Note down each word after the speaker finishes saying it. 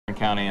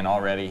County, and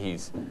already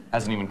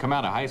hasn't even come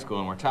out of high school,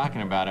 and we're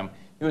talking about him.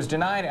 He was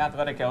denied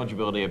athletic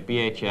eligibility at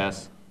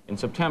BHS in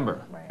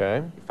September.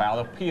 Okay. He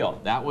filed appeal.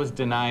 That was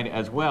denied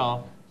as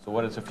well. So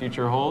what does the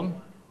future hold?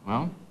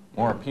 Well,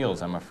 more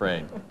appeals, I'm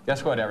afraid.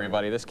 Guess what,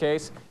 everybody? This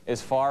case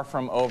is far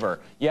from over.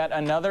 Yet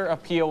another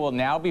appeal will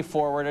now be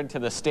forwarded to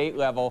the state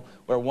level,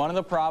 where one of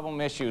the problem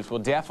issues will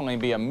definitely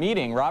be a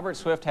meeting Robert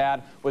Swift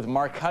had with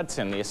Mark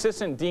Hudson, the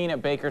assistant dean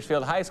at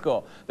Bakersfield High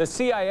School. The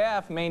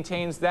CIF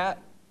maintains that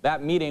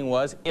meeting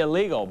was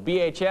illegal.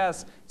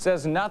 BHS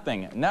says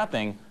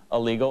nothing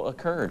illegal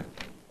occurred.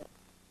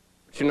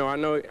 You know, I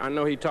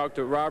know he talked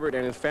to Robert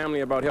and his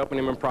family about helping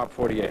him in Prop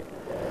 48.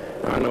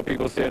 I know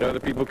people said other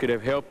people could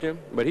have helped him,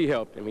 but he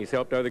helped him. He's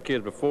helped other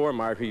kids before,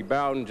 Marty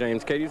Bowden,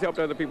 James Cady. He's helped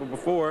other people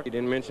before. He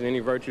didn't mention any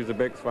virtues of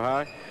Bakersfield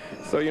High.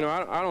 So, you know,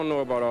 I don't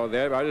know about all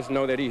that. I just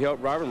know that he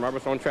helped Robert, and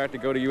Robert's on track to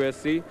go to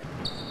USC.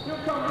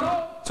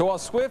 So while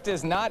Swift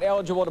is not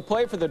eligible to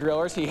play for the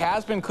Drillers, he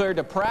has been cleared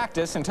to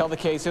practice until the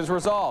case is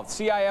resolved.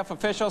 CIF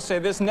officials say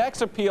this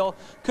next appeal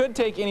could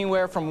take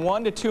anywhere from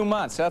 1 to 2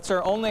 months. That's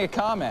their only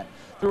comment.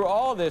 Through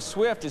all this,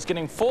 Swift is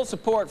getting full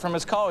support from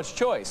his college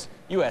choice,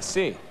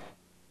 USC.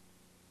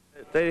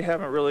 They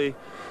haven't really,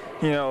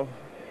 you know,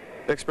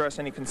 expressed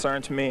any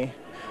concern to me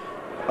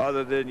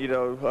other than, you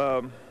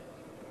know,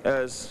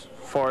 as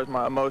far as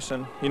my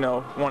emotion, you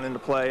know, wanting to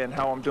play and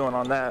how I'm doing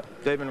on that.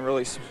 They've been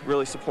really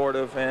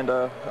supportive, and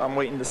I'm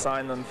waiting to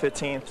sign them the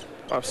 15th.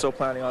 I'm still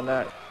planning on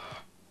that.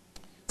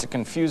 It's a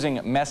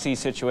confusing, messy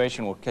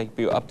situation. We'll keep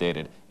you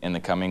updated in the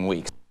coming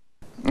weeks.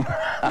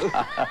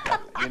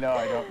 You know,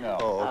 I don't know.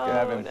 Oh, okay.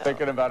 I've been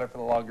thinking about it for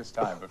the longest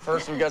time. But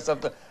first, we got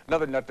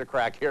another nut to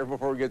crack here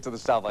before we get to the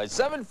stoplight.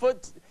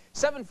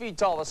 7 feet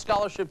tall, a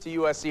scholarship to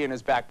USC in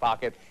his back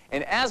pocket.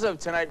 And as of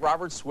tonight,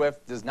 Robert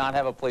Swift does not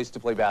have a place to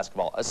play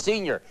basketball. A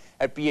senior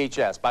at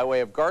BHS by way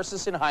of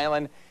Garces and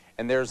Highland.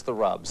 And there's the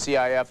rub.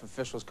 CIF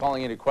officials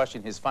calling into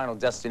question his final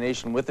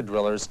destination with the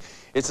Drillers.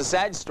 It's a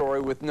sad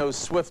story with no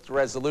swift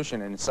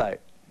resolution in sight.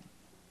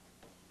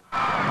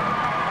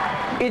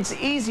 It's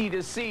easy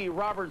to see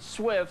Robert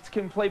Swift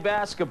can play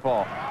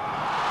basketball.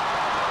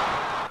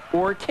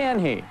 Or can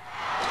he?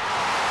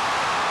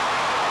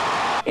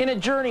 In a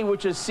journey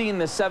which has seen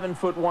the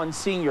 7'1"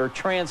 senior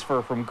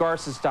transfer from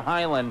Garces to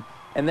Highland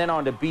and then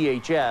on to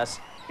BHS,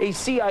 a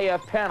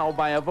CIF panel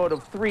by a vote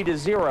of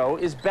 3-0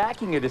 is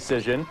backing a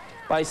decision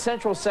by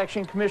Central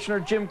Section Commissioner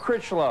Jim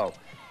Critchlow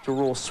to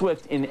rule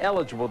Swift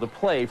ineligible to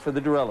play for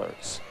the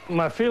Drillers.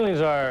 My feelings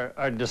are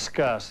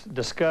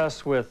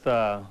discussed with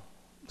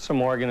some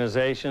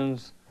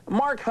organizations.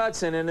 Mark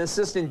Hudson, an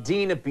assistant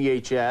dean at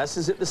BHS,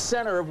 is at the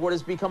center of what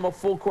has become a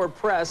full-court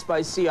press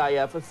by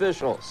CIF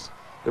officials.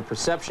 The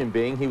perception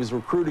being he was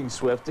recruiting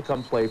Swift to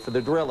come play for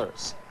the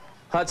Drillers.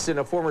 Hudson,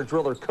 a former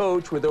Driller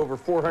coach with over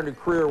 400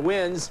 career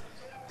wins,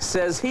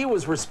 says he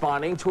was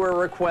responding to a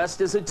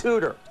request as a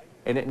tutor,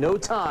 and at no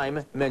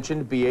time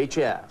mentioned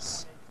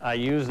BHS. I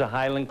use the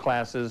Highland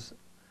classes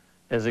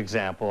as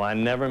example. I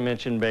never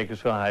mentioned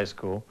Bakersfield High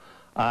School.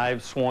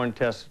 I've sworn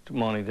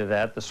testimony to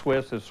that. The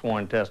Swifts have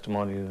sworn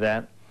testimony to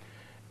that.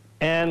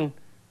 And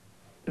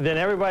then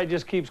everybody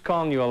just keeps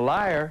calling you a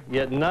liar,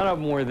 yet none of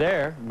them were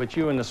there, but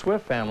you and the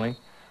Swift family.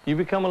 You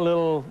become a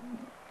little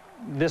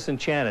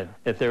disenchanted.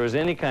 If there was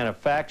any kind of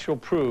factual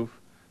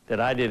proof that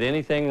I did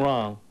anything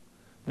wrong,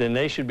 then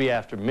they should be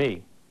after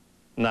me,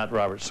 not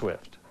Robert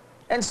Swift.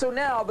 And so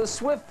now the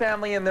Swift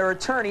family and their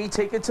attorney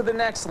take it to the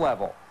next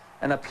level,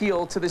 an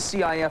appeal to the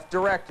CIF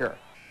director.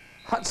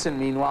 Hudson,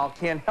 meanwhile,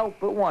 can't help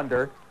but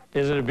wonder.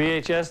 Is it a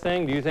BHS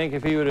thing? Do you think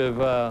if he would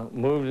have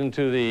moved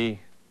into the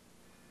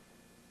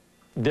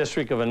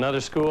district of another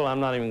school, I'm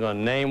not even going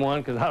to name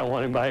one because I don't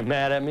want anybody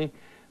mad at me,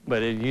 but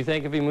do you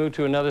think if he moved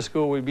to another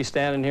school we'd be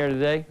standing here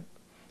today?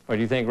 Or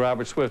do you think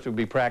Robert Swift would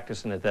be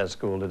practicing at that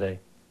school today?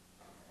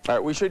 All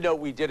right, we should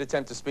note we did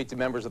attempt to speak to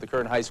members of the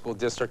current high school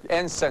district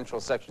and Central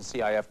Section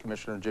CIF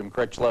Commissioner Jim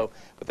Critchlow,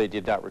 but they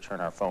did not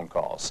return our phone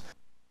calls.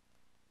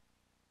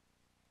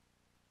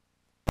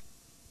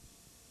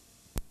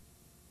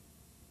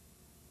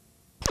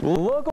 Local